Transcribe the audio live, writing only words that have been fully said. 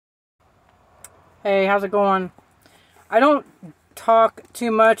Hey, how's it going? I don't talk too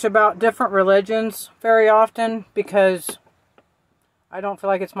much about different religions very often because I don't feel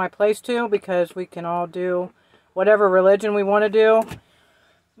like it's my place to, because we can all do whatever religion we want to do.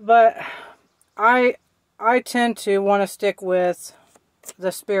 But I tend to want to stick with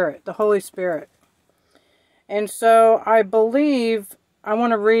the Spirit, the Holy Spirit. And so I believe I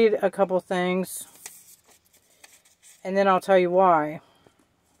want to read a couple things and then I'll tell you why.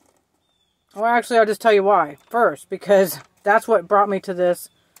 Well, actually, I'll just tell you why first, because that's what brought me to this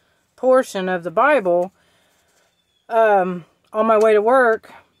portion of the Bible. On my way to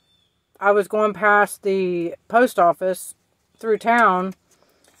work, I was going past the post office through town,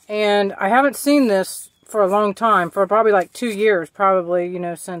 and I haven't seen this for a long time, for probably like 2 years, probably,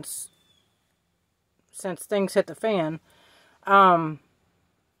 since things hit the fan. I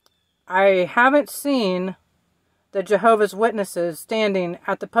haven't seen the Jehovah's Witnesses standing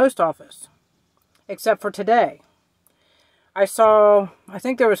at the post office, except for today. I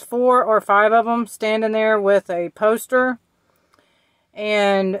think there was 4 or 5 of them standing there with a poster,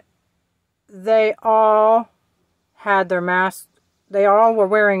 and they all had their mask. They all were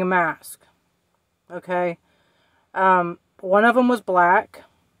wearing a mask. Okay. One of them was black.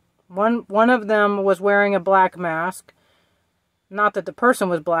 One of them was wearing a black mask. Not that the person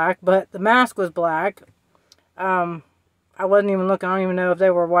was black, but the mask was black. I wasn't even looking. I don't even know if they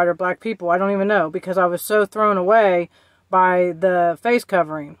were white or black people. I don't even know, because I was so thrown away by the face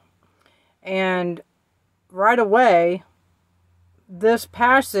covering. And right away, this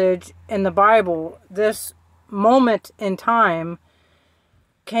passage in the Bible, this moment in time,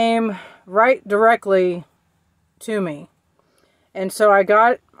 came right directly to me. And so I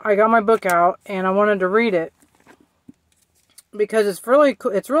got my book out and I wanted to read it because it's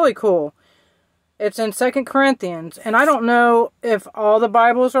really cool. It's in 2 Corinthians, and I don't know if all the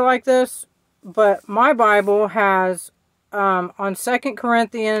Bibles are like this, but my Bible has, on 2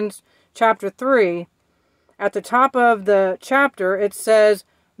 Corinthians chapter 3, at the top of the chapter, it says,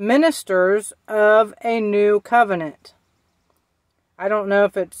 ministers of a new covenant. I don't know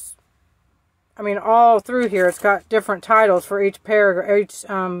if it's, all through here, it's got different titles for each paragraph,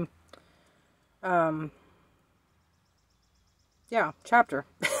 chapter.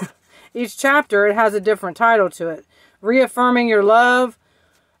 Each chapter, it has a different title to it. Reaffirming your love,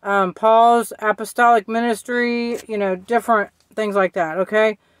 Paul's apostolic ministry, different things like that,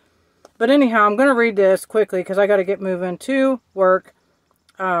 okay? But anyhow, I'm going to read this quickly because I got to get moving to work.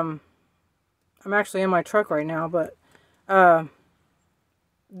 I'm actually in my truck right now, but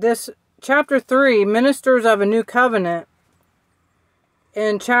this chapter 3, Ministers of a New Covenant,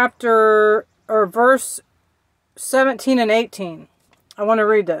 in verse 17 and 18. I want to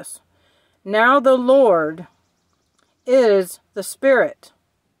read this. Now the Lord is the Spirit,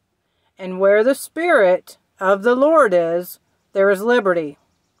 and where the Spirit of the Lord is, there is liberty.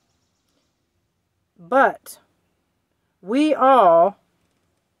 But we all,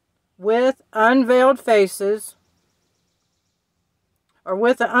 with unveiled faces, or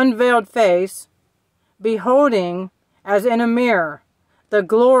with an unveiled face, beholding as in a mirror the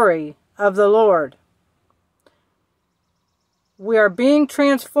glory of the Lord, we are being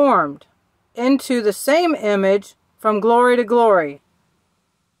transformed into the same image from glory to glory,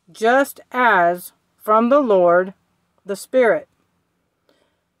 just as from the Lord, the Spirit.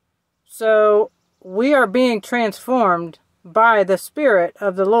 So we are being transformed by the Spirit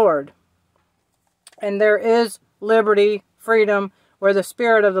of the Lord. And there is liberty, freedom. Where the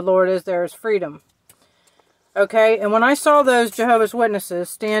Spirit of the Lord is, there is freedom. Okay, and when I saw those Jehovah's Witnesses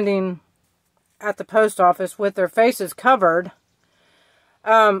standing at the post office with their faces covered,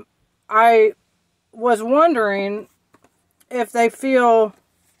 I was wondering if they feel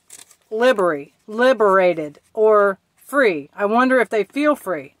liberated or free. I wonder if they feel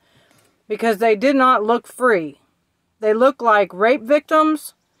free, because they did not look free. They look like rape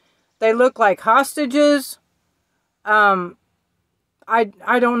victims. They look like hostages. I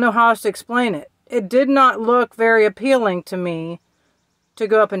don't know how else to explain it. It did not look very appealing to me to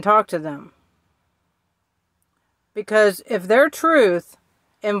go up and talk to them. Because if their truth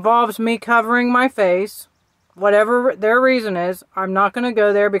involves me covering my face, whatever their reason is, I'm not going to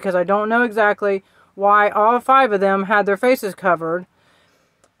go there, because I don't know exactly why all 5 of them had their faces covered,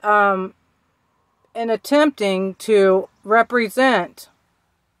 in attempting to represent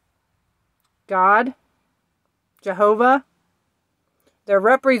God, Jehovah. They're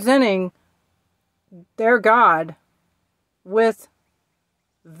representing their God with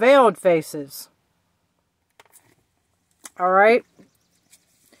veiled faces. All right?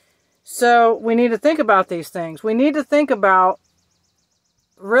 So we need to think about these things. We need to think about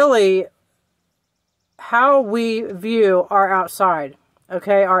really how we view our outside,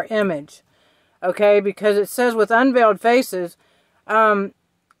 okay, our image, okay, because it says with unveiled faces.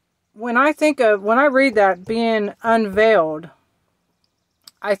 When I read that being unveiled,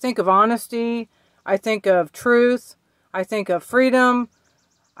 I think of honesty, I think of truth, I think of freedom,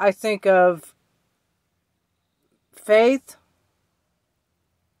 I think of faith,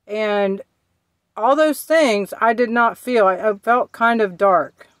 and all those things I did not feel. I felt kind of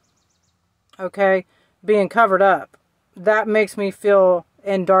dark, okay, being covered up. That makes me feel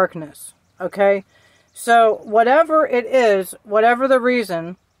in darkness, okay? So whatever it is, whatever the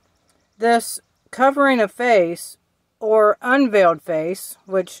reason, this covering a face or unveiled face,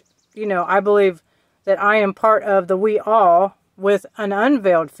 which, you know, I believe that I am part of the we all with an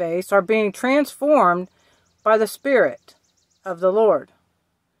unveiled face, are being transformed by the Spirit of the Lord.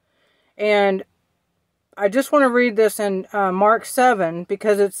 And I just want to read this in Mark 7,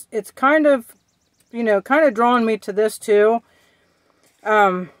 because it's kind of, you know, kind of drawing me to this too.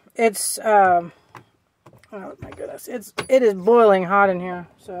 Oh my goodness, it is boiling hot in here,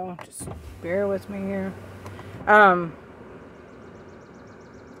 so just bear with me here.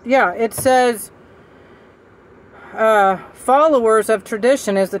 Yeah, it says, followers of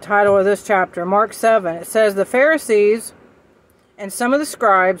tradition is the title of this chapter, Mark 7. It says, the Pharisees and some of the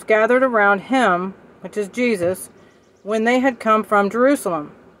scribes gathered around him, which is Jesus, when they had come from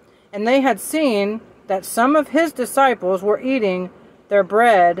Jerusalem. And they had seen that some of his disciples were eating their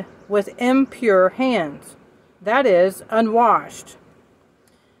bread with impure hands, that is, unwashed.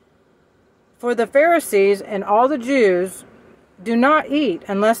 For the Pharisees and all the Jews do not eat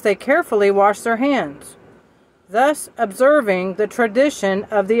unless they carefully wash their hands, thus observing the tradition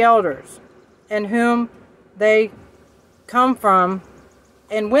of the elders, and whom they come from.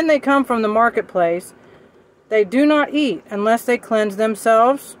 And when they come from the marketplace, they do not eat unless they cleanse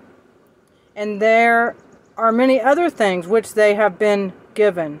themselves. And there are many other things which they have been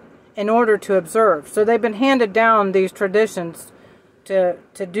given in order to observe. So they've been handed down these traditions to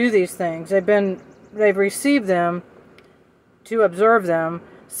do these things. They've received them to observe them,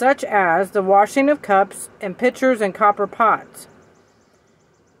 such as the washing of cups and pitchers and copper pots.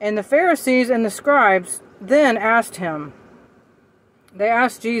 And the Pharisees and the scribes then asked him, they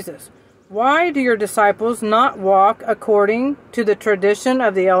asked Jesus, why do your disciples not walk according to the tradition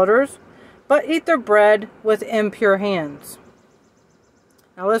of the elders, but eat their bread with impure hands?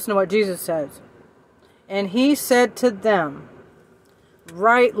 Now listen to what Jesus says. And he said to them,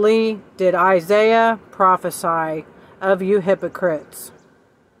 rightly did Isaiah prophesy of you hypocrites.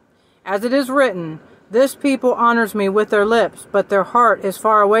 As it is written, this people honors me with their lips, but their heart is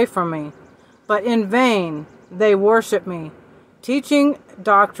far away from me. But in vain they worship me, teaching as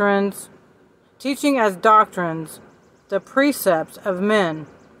doctrines the precepts of men.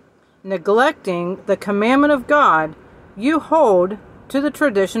 Neglecting the commandment of God, you hold to the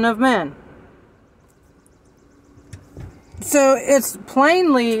tradition of men. So it's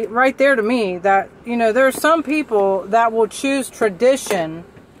plainly right there to me that, you know, there are some people that will choose tradition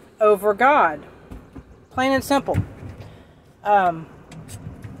over God. Plain and simple.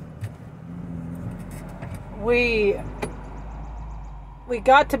 We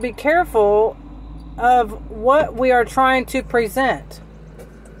got to be careful of what we are trying to present.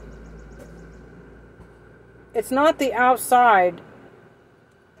 It's not the outside.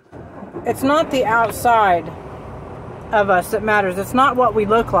 It's not the outside of us that matters. It's not what we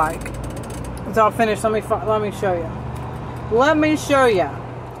look like. It's all finished. Let me show you. Let me show you.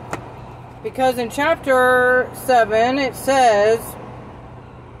 Because in chapter 7 it says,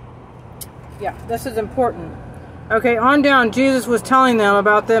 yeah, this is important. Okay, on down, Jesus was telling them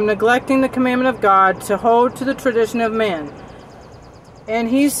about them neglecting the commandment of God to hold to the tradition of man. And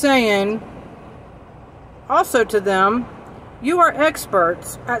he's saying also to them, you are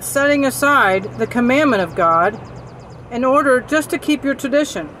experts at setting aside the commandment of God in order just to keep your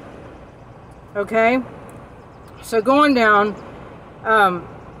tradition. Okay? So going down,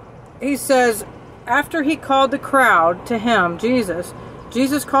 he says, after he called the crowd to him, Jesus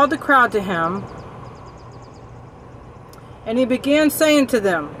called the crowd to him, and he began saying to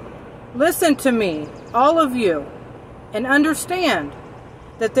them, listen to me, all of you, and understand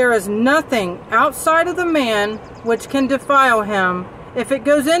that there is nothing outside of the man which can defile him if it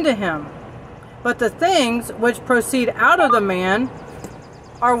goes into him. But the things which proceed out of the man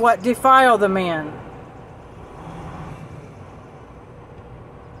are what defile the man.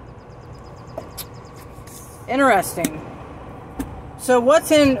 Interesting. So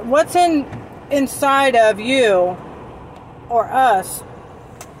what's inside of you or us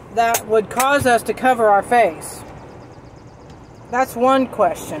that would cause us to cover our face? That's one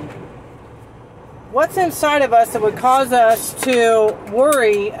question. what's inside of us that would cause us to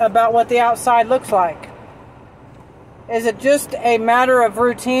worry about what the outside looks like? Is it just a matter of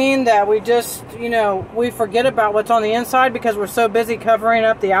routine that we just, we forget about what's on the inside because we're so busy covering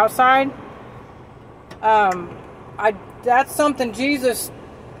up the outside? That's something Jesus,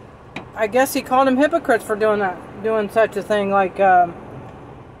 I guess he called them hypocrites for doing such a thing, like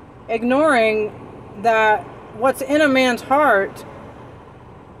ignoring that what's in a man's heart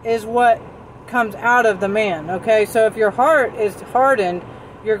is what comes out of the man. Okay, so if your heart is hardened,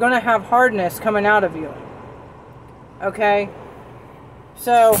 you're going to have hardness coming out of you. Okay,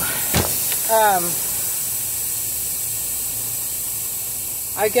 so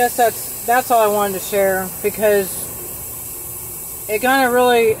I guess that's all I wanted to share, because it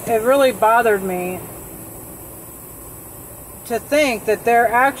really bothered me to think that they're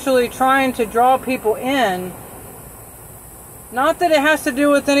actually trying to draw people in. Not that it has to do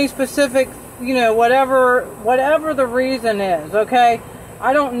with any specific, whatever the reason is, okay?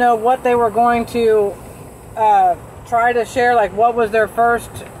 I don't know what they were going to try to share, like what was their first,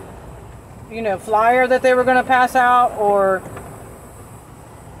 flyer that they were going to pass out, or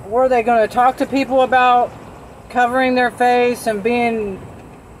were they going to talk to people about covering their face and being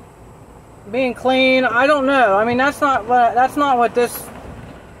clean? I don't know. I mean, that's not what this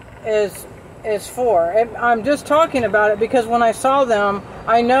is for. I'm just talking about it because when I saw them,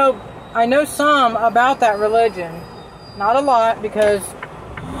 I know some about that religion. Not a lot, because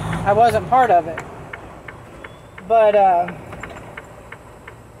I wasn't part of it. But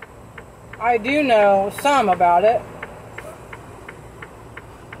I do know some about it.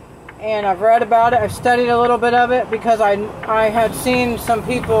 And I've read about it. I've studied a little bit of it because I had seen some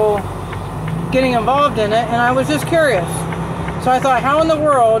people getting involved in it, and I was just curious. So I thought, how in the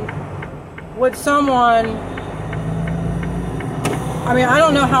world would someone... I mean, I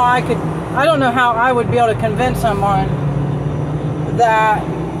don't know how I would be able to convince someone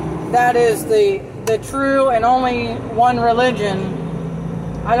that is the true and only one religion.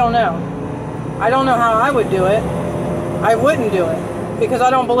 I don't know. I don't know how I would do it. I wouldn't do it, because I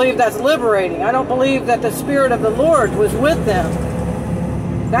don't believe that's liberating. I don't believe that the Spirit of the Lord was with them.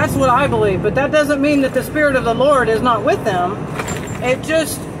 That's what I believe. But that doesn't mean that the Spirit of the Lord is not with them. It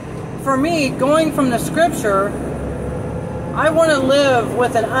just, for me, going from the Scripture, I want to live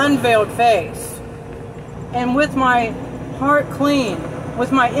with an unveiled face, and with my heart clean,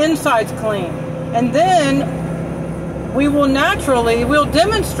 with my insides clean. And then we'll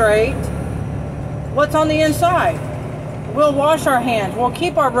demonstrate what's on the inside. We'll wash our hands. We'll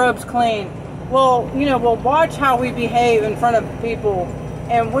keep our robes clean. We'll watch how we behave in front of people,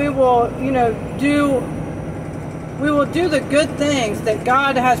 and we will, do the good things that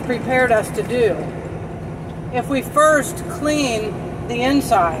God has prepared us to do. If we first clean the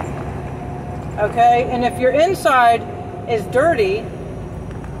inside, okay? And if your inside is dirty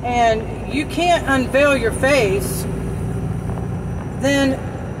and you can't unveil your face, then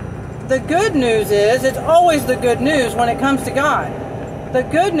the good news is, it's always the good news when it comes to God. The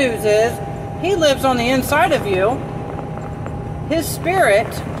good news is, He lives on the inside of you. His Spirit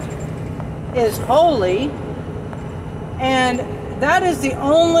is holy, and that is the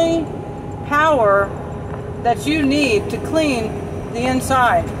only power that you need to clean the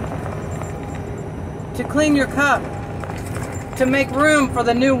inside, to clean your cup, to make room for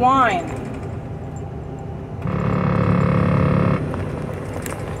the new wine.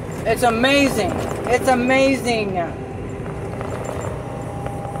 It's amazing. It's amazing.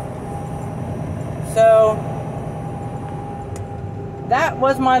 So, that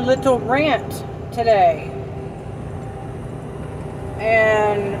was my little rant today.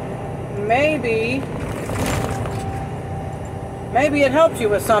 And maybe it helped you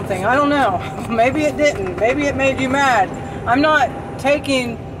with something. I don't know. Maybe it didn't. Maybe it made you mad. I'm not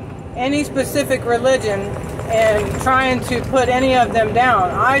taking any specific religion and trying to put any of them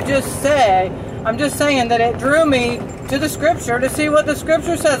down. I'm just saying that it drew me to the Scripture to see what the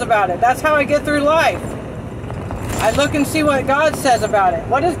Scripture says about it. That's how I get through life. I look and see what God says about it.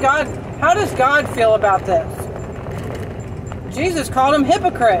 How does God feel about this? Jesus called them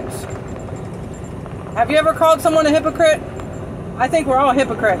hypocrites. Have you ever called someone a hypocrite? I think we're all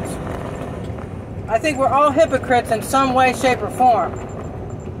hypocrites. I think we're all hypocrites in some way, shape, or form.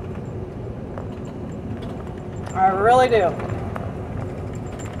 I really do.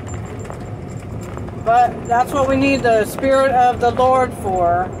 But that's what we need the Spirit of the Lord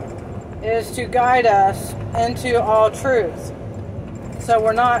for, is to guide us into all truth. So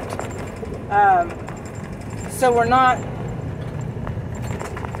we're not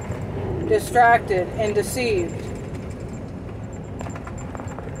distracted and deceived.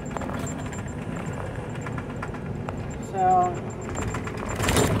 So,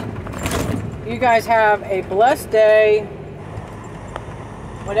 you guys have a blessed day.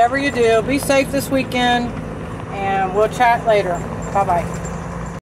 Whatever you do, be safe this weekend, and we'll chat later. Bye-bye.